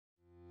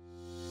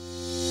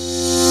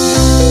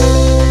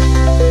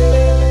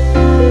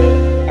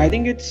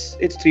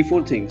it's three,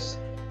 four things.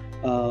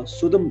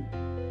 So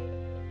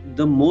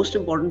the most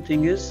important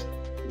thing is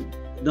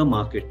the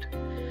market.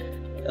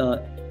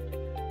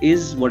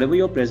 Is whatever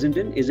you're present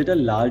in, is it a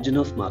large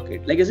enough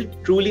market? Like, is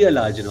it truly a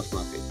large enough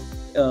market?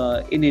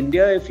 In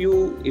India, if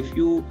you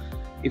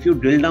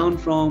drill down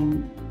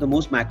from the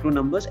most macro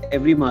numbers,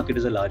 every market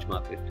is a large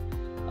market,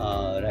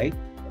 right?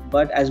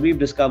 But as we've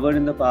discovered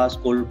in the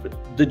past,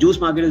 the juice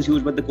market is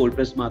huge, but the cold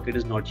pressed market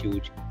is not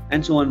huge,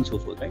 and so on and so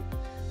forth, right?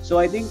 So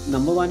I think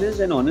number one is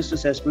an honest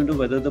assessment of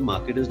whether the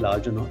market is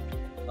large or not.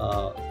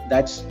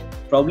 That's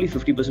probably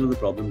 50% of the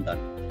problem done.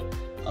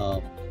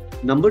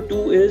 Number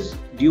two is,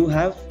 do you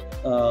have,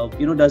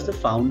 does the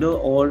founder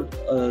or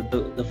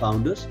the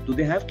founders, do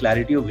they have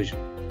clarity of vision?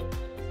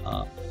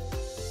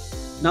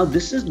 Now,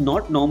 this is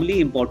not normally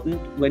important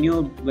when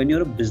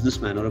you're a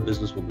businessman or a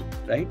businesswoman,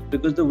 right?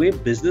 Because the way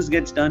business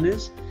gets done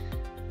is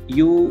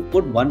you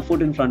put one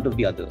foot in front of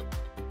the other,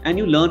 and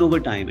you learn over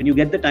time, and you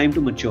get the time to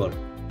mature,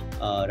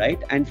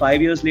 right? And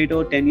 5 years later,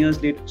 or 10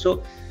 years later.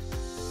 So,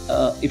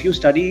 if you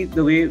study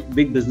the way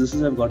big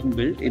businesses have gotten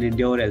built in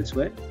India or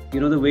elsewhere,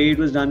 the way it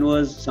was done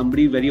was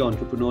somebody very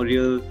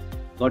entrepreneurial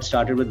got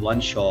started with one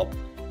shop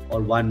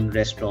or one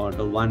restaurant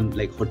or one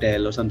like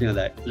hotel or something like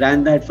that,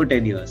 ran that for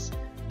 10 years.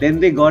 Then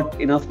they got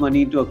enough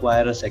money to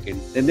acquire a second.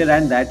 Then they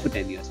ran that for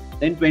 10 years.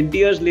 Then 20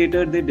 years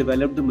later, they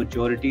developed the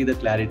maturity, the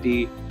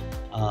clarity,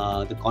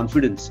 the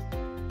confidence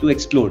to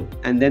explode.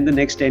 And then the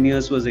next 10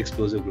 years was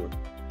explosive growth.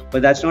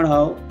 But that's not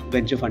how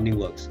venture funding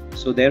works.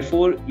 So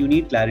therefore, you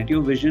need clarity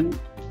of vision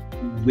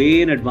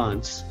way in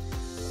advance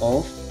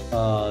of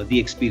the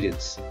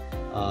experience.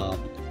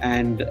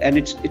 And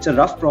it's a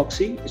rough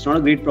proxy. It's not a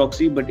great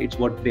proxy, but it's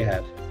what they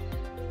have.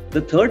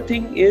 The third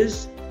thing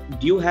is,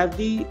 do you have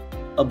the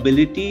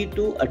ability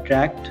to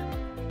attract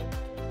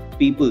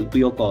people to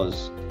your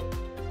cause,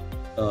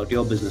 to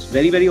your business?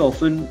 Very, very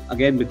often,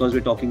 again, because we're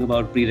talking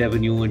about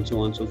pre-revenue and so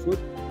on and so forth,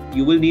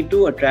 you will need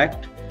to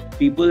attract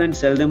people and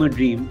sell them a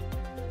dream,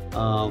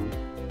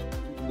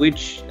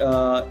 which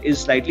is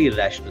slightly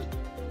irrational,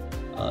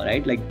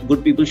 right? Like,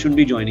 good people shouldn't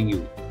be joining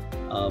you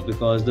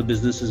because the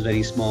business is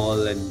very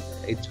small and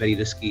it's very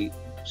risky.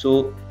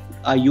 So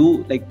are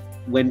you, like,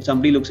 when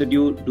somebody looks at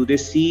you, do they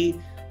see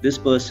this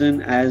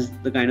person as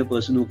the kind of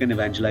person who can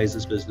evangelize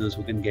this business,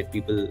 who can get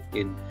people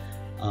in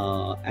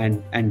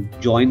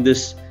and join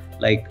this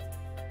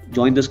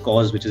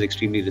cause, which is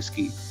extremely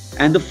risky?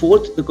 And the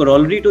fourth, the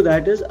corollary to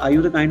that is, are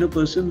you the kind of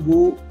person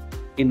who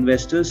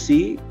investors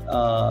see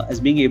as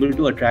being able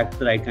to attract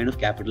the right kind of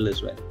capital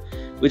as well?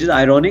 Which is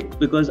ironic,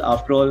 because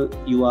after all,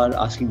 you are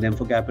asking them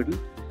for capital.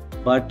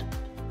 But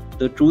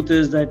the truth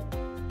is that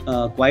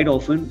quite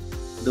often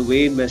the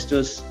way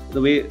investors,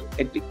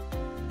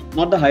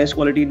 not the highest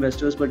quality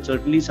investors, but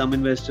certainly some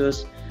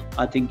investors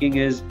are thinking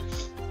is,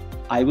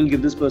 I will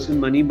give this person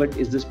money, but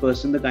is this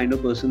person the kind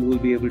of person who will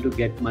be able to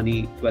get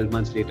money 12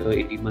 months later,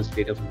 18 months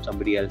later from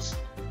somebody else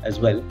as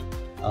well?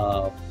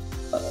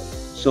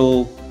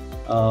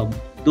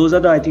 Those are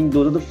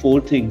the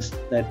four things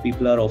that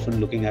people are often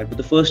looking at. But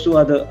the first two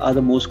are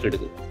the most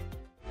critical.